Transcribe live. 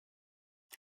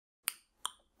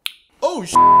Oh,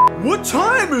 what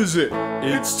time is it?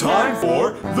 It's time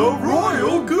for the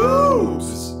Royal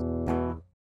Goobs!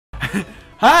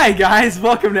 Hi guys,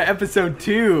 welcome to episode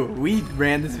 2. We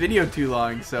ran this video too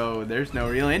long, so there's no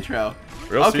real intro.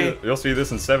 You'll see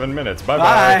this in 7 minutes.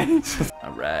 Bye-bye.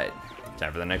 Alright,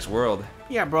 time for the next world.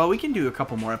 Yeah, bro, we can do a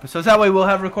couple more episodes. That way we'll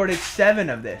have recorded 7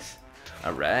 of this.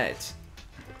 Alright.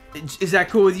 Is that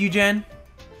cool with you, Jen?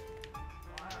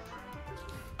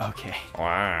 Okay.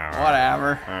 Wow.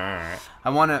 Whatever. Alright.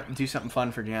 I want to do something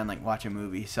fun for Jan, like watch a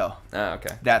movie, so. Oh,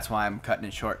 okay. That's why I'm cutting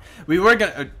it short. We were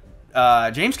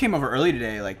gonna... James came over early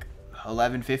today, like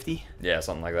 11:50. Yeah,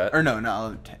 something like that. Or no,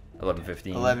 not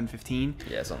 11:15. 11:15.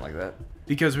 Yeah, something like that.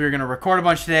 Because we were gonna record a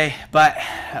bunch today, but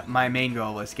my main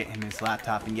goal was get him his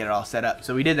laptop and get it all set up.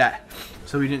 So we did that.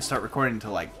 So we didn't start recording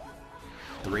until like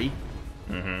 3.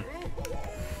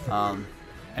 Mm-hmm.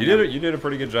 You did a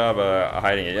pretty good job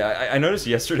hiding it. Yeah, I noticed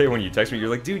yesterday when you texted me, you're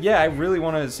like, dude, yeah, I really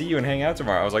want to see you and hang out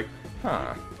tomorrow. I was like,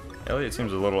 huh. Elliot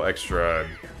seems a little extra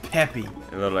peppy.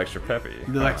 A little extra peppy. A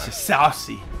little extra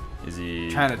saucy. Is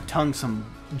he trying to tongue some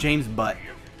James butt?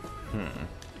 You know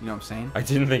what I'm saying? I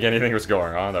didn't think anything was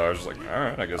going on though. I was just like,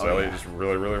 alright, I guess Elliot just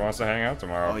really wants to hang out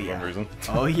tomorrow for some reason.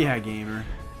 Oh yeah, gamer.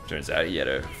 Turns out he had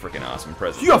a freaking awesome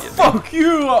present. Yeah, fuck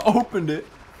you! I opened it.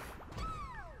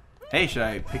 Hey, should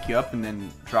I pick you up and then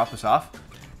drop us off?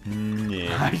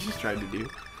 Yeah. I just tried to do.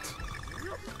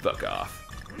 Fuck off.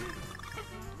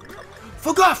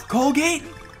 Fuck off, Colgate!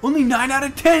 Only 9 out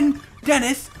of 10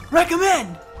 dentists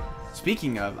recommend!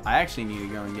 Speaking of, I actually need to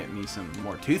go and get me some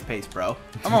more toothpaste, bro.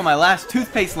 I'm on my last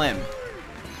toothpaste limb.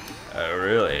 Oh,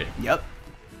 really? Yep.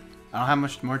 I don't have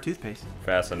much more toothpaste.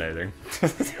 Fascinating.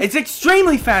 It's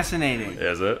extremely fascinating.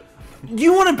 Is it? Do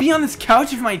you want to be on this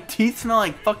couch if my teeth smell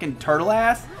like fucking turtle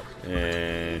ass?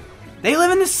 They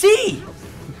live in the sea!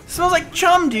 Smells like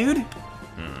chum, dude.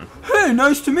 Hey,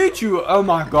 nice to meet you. Oh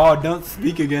my god, don't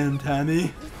speak again,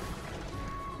 Tammy.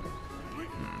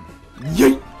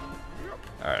 Yeet!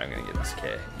 Alright, I'm gonna get this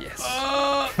K. Yes.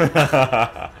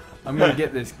 I'm gonna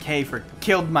get this K for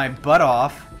killed my butt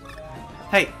off.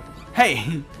 Hey,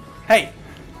 hey, hey,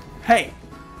 hey,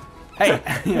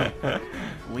 hey.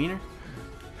 Wiener?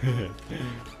 God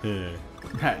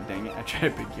dang it, I tried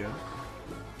to pick you up.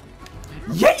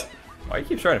 Yay! Why do you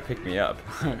keep trying to pick me up?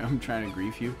 I'm trying to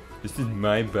grief you. This is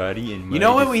my body and my You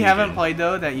know what decision. we haven't played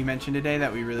though that you mentioned today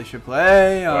that we really should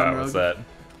play? Wow, what's that?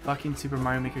 Fucking Super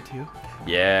Mario Maker 2.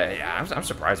 Yeah, I'm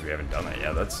surprised we haven't done that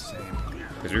yet. That's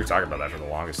because we were talking about that for the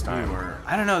longest time.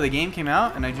 I don't know, the game came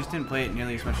out and I just didn't play it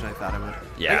nearly as much as I thought I would.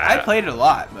 Yeah, I played it a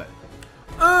lot, but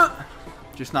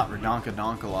just not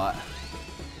Redonka-Donk a lot.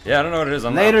 Yeah, I don't know what it is.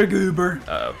 Later, Goober.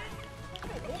 Oh,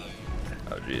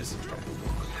 jeez.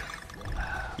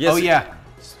 Yes. Oh yeah.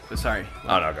 Sorry.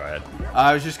 Oh no, go ahead.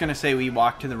 I was just gonna say we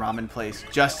walked to the ramen place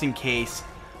just in case,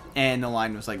 and the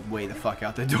line was like way the fuck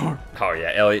out the door. Oh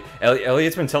yeah,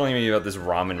 Elliot's been telling me about this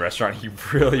ramen restaurant he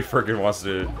really freaking wants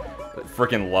to,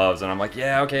 freaking loves, and I'm like,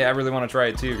 yeah, okay, I really want to try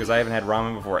it too because I haven't had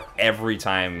ramen before. Every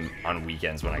time on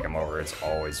weekends when I come over, it's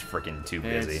always freaking too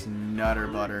busy. It's nutter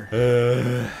butter.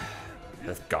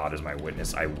 If God is my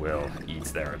witness, I will eat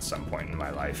there at some point in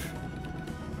my life.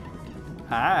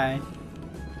 Hi.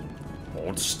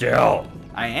 Hold still.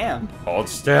 I am. Hold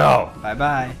still. Bye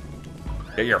bye.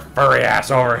 Get your furry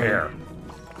ass over here.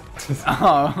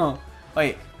 Oh,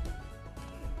 wait.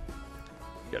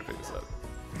 You gotta pick this up.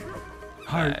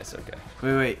 Hard. Nice, okay.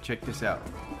 Wait, check this out.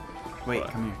 Wait,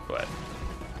 What? come here.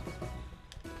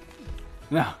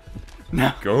 What?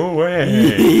 No. Go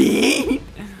away.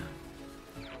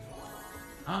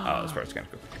 Oh, this part's kind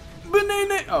of cool.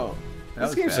 Banana. Oh, that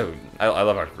was This game's bad. so. I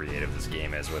love how creative this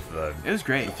game is with the. It was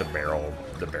great. With the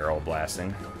barrel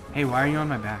blasting. Hey, why are you on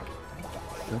my back?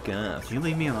 Look up. Can you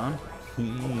leave me alone?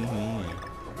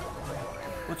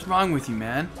 What's wrong with you,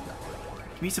 man?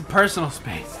 Give me some personal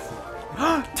space.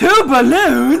 2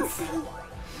 balloons?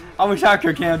 I wish I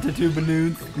could count to 2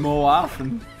 balloons more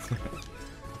often.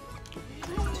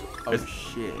 Oh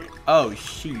shit. Oh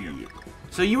shit.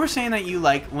 So you were saying that you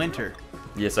like winter.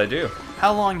 Yes, I do.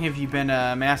 How long have you been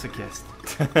a masochist?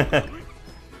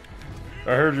 I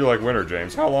heard you like winter,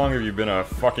 James. How long have you been a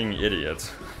fucking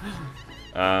idiot?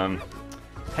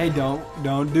 Hey, don't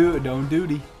do it. Don't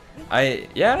duty.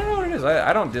 Yeah, I don't know what it is.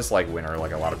 I don't dislike winter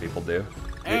like a lot of people do.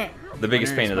 The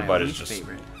biggest pain in the butt is just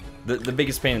the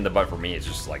biggest pain in the butt for me is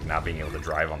just like not being able to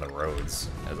drive on the roads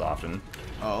as often.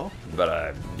 Oh.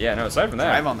 But yeah, no. Aside from that,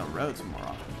 Drive on the roads more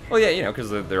often. well, yeah, you know, because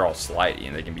they're all slidey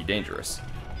and they can be dangerous.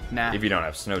 Nah. If you don't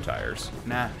have snow tires.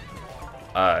 Nah.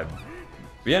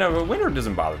 Yeah, no, but winter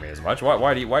doesn't bother me as much.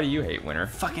 Why do you hate winter?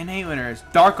 Fucking hate winter. It's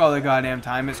dark all the goddamn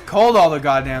time. It's cold all the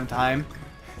goddamn time.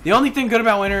 The only thing good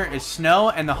about winter is snow,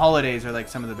 and the holidays are like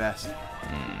some of the best.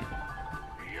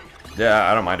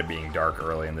 Yeah, I don't mind it being dark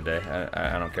early in the day.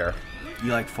 I don't care.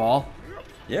 You like fall?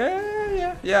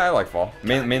 Yeah, I like fall.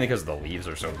 Mainly because the leaves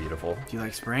are so beautiful. Do you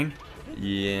like spring?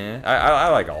 Yeah, I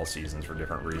like all seasons for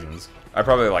different reasons. I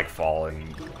probably like fall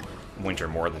and winter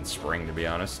more than spring, to be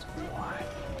honest. Why?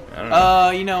 I don't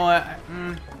know. You know what?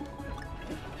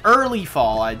 Early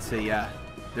fall, I'd say, yeah.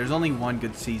 There's only one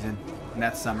good season, and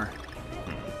that's summer.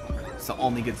 It's the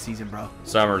only good season, bro.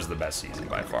 Summer's the best season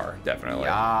by far, definitely.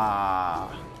 Yeah.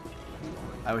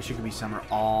 I wish it could be summer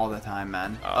all the time,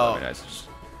 man. Oh, that'd be nice.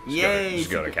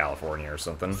 Just go to California or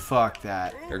something. Fuck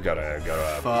that. Or go to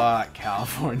Fuck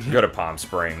California. Go to Palm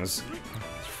Springs.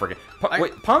 It's freaking.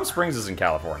 Wait, Palm Springs is in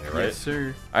California, right? Yes,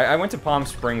 sir. I went to Palm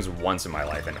Springs once in my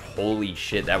life, and holy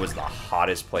shit, that was the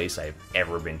hottest place I've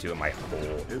ever been to in my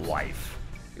whole life.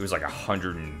 It was like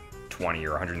 120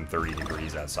 or 130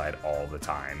 degrees outside all the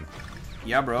time.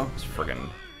 Yeah, bro. It's friggin'.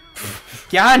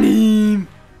 Got him.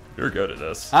 You're good at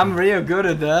this. I'm real good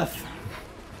at this.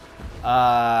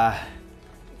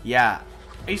 Yeah.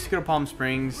 I used to go to Palm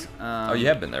Springs. Oh, you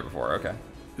have been there before, okay.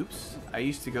 Oops. I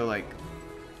used to go like...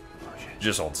 Oh, shit.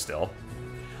 Just hold still.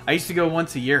 I used to go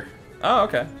once a year. Oh,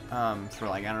 okay. For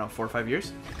like, I don't know, 4 or 5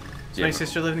 years. So Yeah. my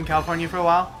sister lived in California for a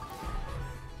while.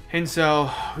 And so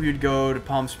we would go to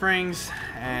Palm Springs,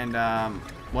 and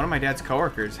one of my dad's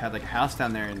coworkers had like a house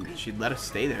down there, and she'd let us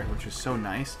stay there, which was so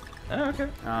nice. Oh, okay.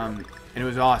 And it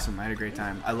was awesome. I had a great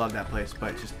time. I love that place,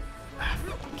 but just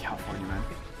California, man.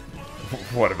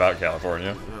 What about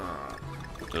California?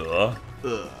 Ugh.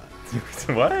 Ugh.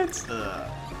 What? Ugh.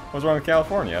 What's wrong with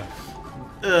California?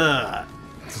 Ugh.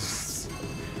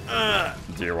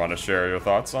 Do you want to share your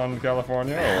thoughts on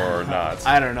California or not?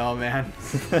 I don't know, man.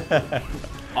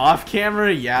 Off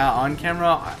camera, yeah. On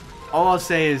camera, all I'll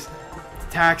say is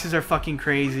taxes are fucking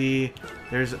crazy.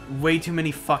 There's way too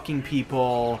many fucking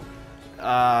people.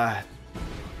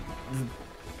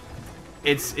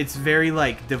 It's very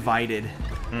like divided.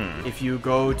 If you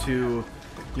go to,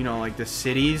 you know, like the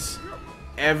cities,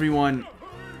 everyone.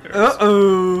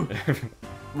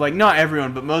 Like not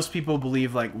everyone, but most people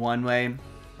believe like one way.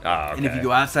 Okay. And if you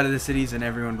go outside of the cities, then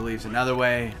everyone believes another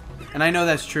way. And I know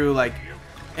that's true, like,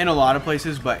 in a lot of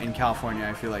places, but in California,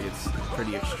 I feel like it's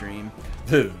pretty extreme.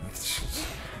 The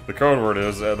code word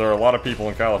is there are a lot of people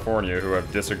in California who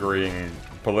have disagreeing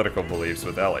political beliefs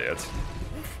with Elliot.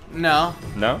 No.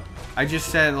 No? I just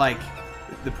said, like,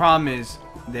 the problem is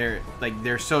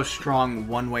they're so strong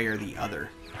one way or the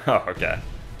other. Oh, okay.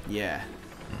 Yeah.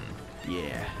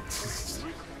 Yeah.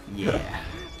 Yeah.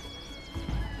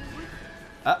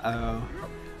 Uh-oh.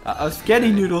 Uh-oh,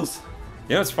 spaghetti noodles.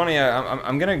 You know, it's funny,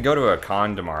 I'm gonna go to a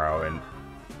con tomorrow, and...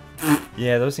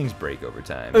 yeah, those things break over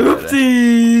time.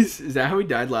 Oopsies! Is that how we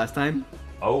died last time?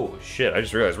 Oh, shit, I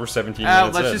just realized we're 17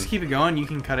 minutes let's in. just keep it going. You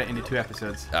can cut it into 2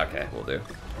 episodes. Okay, we'll do.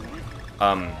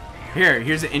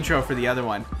 Here's the intro for the other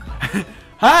one.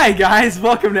 Hi, guys!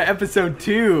 Welcome to episode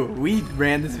 2. We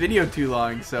ran this video too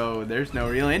long, so there's no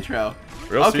real intro.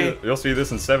 You'll see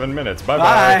this in 7 minutes.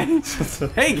 Bye-bye. Bye!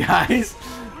 Hey, guys!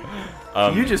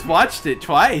 You just watched it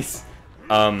twice.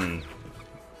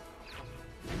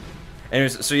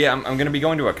 Anyways, so yeah, I'm gonna be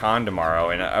going to a con tomorrow,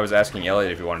 and I was asking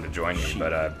Elliot if he wanted to join me,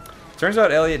 but turns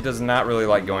out Elliot does not really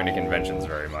like going to conventions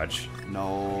very much.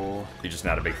 No. He's just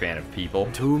not a big fan of people.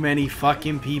 Too many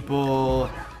fucking people.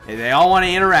 They all want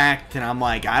to interact, and I'm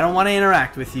like, I don't want to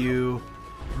interact with you.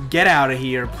 Get out of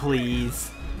here, please.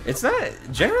 It's not...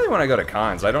 Generally, when I go to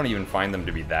cons, I don't even find them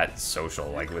to be that social,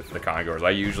 like with the con goers.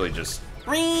 I usually just...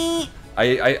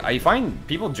 I find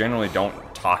people generally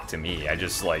don't talk to me. I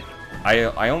just, like...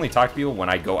 I only talk to people when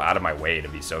I go out of my way to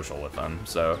be social with them,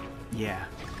 so... Yeah.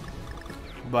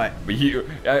 But you...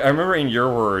 I remember in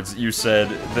your words, you said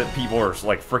that people are,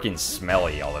 like, freaking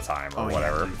smelly all the time, or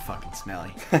whatever. Yeah, dude, fucking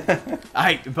smelly.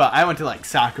 But I went to, like,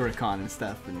 Sakura-Con and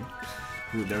stuff, and...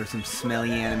 Ooh, there were some smelly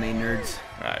anime nerds.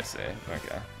 I see.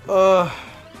 Okay.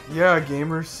 Yeah,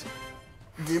 gamers.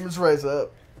 Gamers rise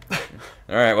up.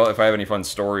 Alright, well, if I have any fun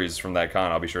stories from that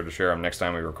con, I'll be sure to share them next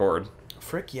time we record.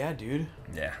 Frick yeah, dude.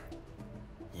 Yeah.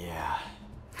 Yeah.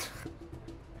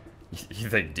 You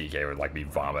think DK would, like, be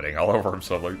vomiting all over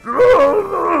himself, like...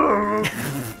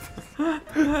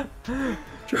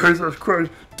 Jesus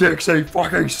Christ. Dixie,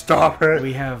 fucking stop it.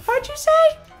 We have... What'd you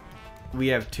say? We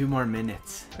have 2 more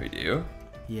minutes. We do?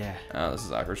 Yeah. Oh, this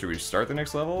is awkward. Should we start the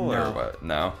next level, No. or what?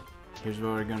 No. Here's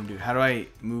what we're gonna do. How do I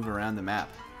move around the map?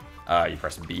 You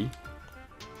press B.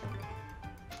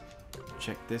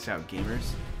 Check this out,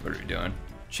 gamers. What are we doing?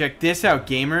 Check this out,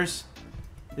 gamers.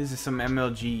 This is some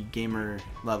MLG gamer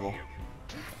level.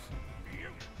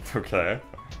 Okay.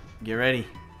 Get ready.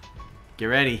 Get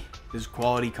ready. This is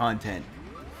quality content.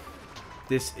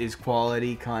 This is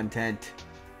quality content.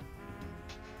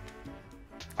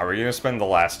 Are we gonna spend the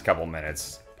last couple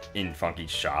minutes in Funky's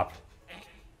shop?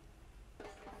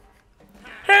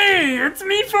 Hey, it's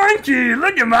me, Funky!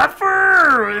 Look at my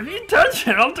fur! If you touch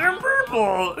it, I'll turn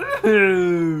purple!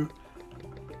 Ooh.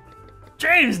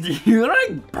 James, do you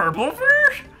like purple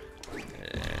fur?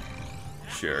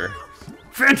 Sure.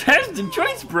 Fantastic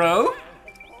choice, bro!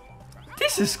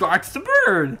 This is Squawks the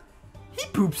bird! He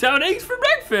poops out eggs for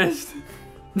breakfast!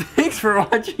 Thanks for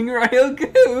watching Royal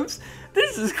Goobs!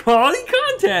 This is quality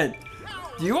content!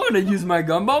 Do you want to use my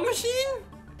gumball machine?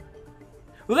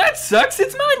 Well, that sucks!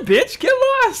 It's mine, bitch! Get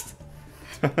lost!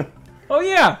 Oh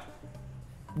yeah!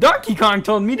 Donkey Kong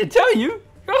told me to tell you,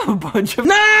 you're a bunch of—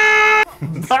 No!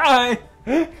 Bye!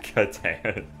 God damn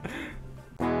it.